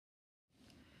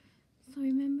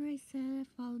I said I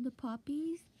followed the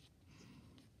Poppies?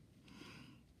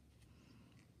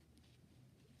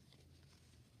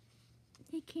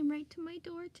 They came right to my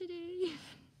door today.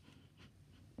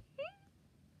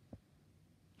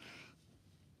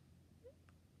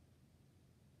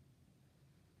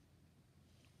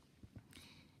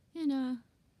 And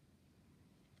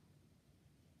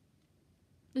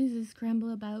there's a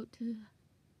scramble about to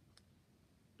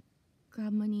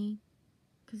grab money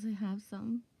because I have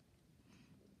some.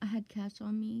 I had cash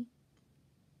on me.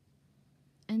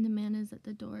 And the man is at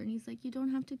the door and he's like, you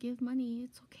don't have to give money,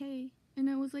 it's okay.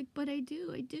 And I was like, but I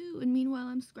do. And meanwhile,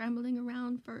 I'm scrambling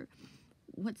around for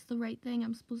what's the right thing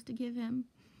I'm supposed to give him.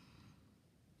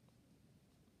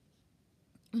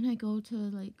 And I go to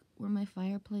like where my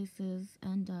fireplace is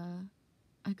and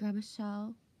I grab a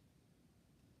shell.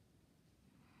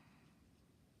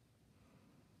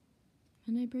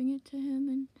 And I bring it to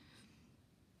him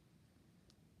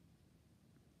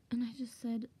and I just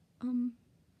said,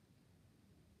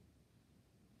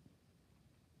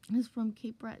 it's from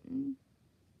Cape Breton.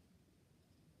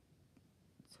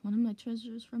 It's one of my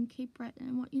treasures from Cape Breton.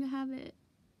 I want you to have it.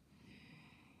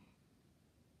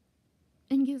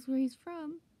 And guess where he's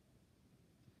from?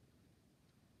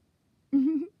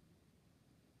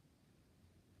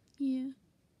 Yeah.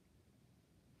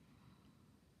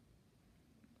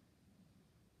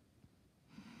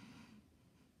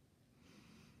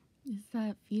 It's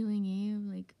that feeling,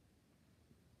 of like,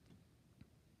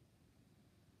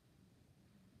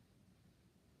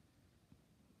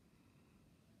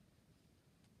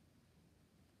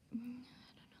 I don't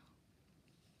know.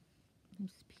 I'm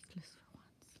speechless for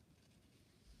once.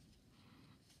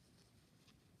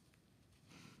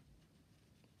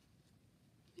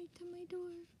 Right to my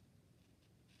door.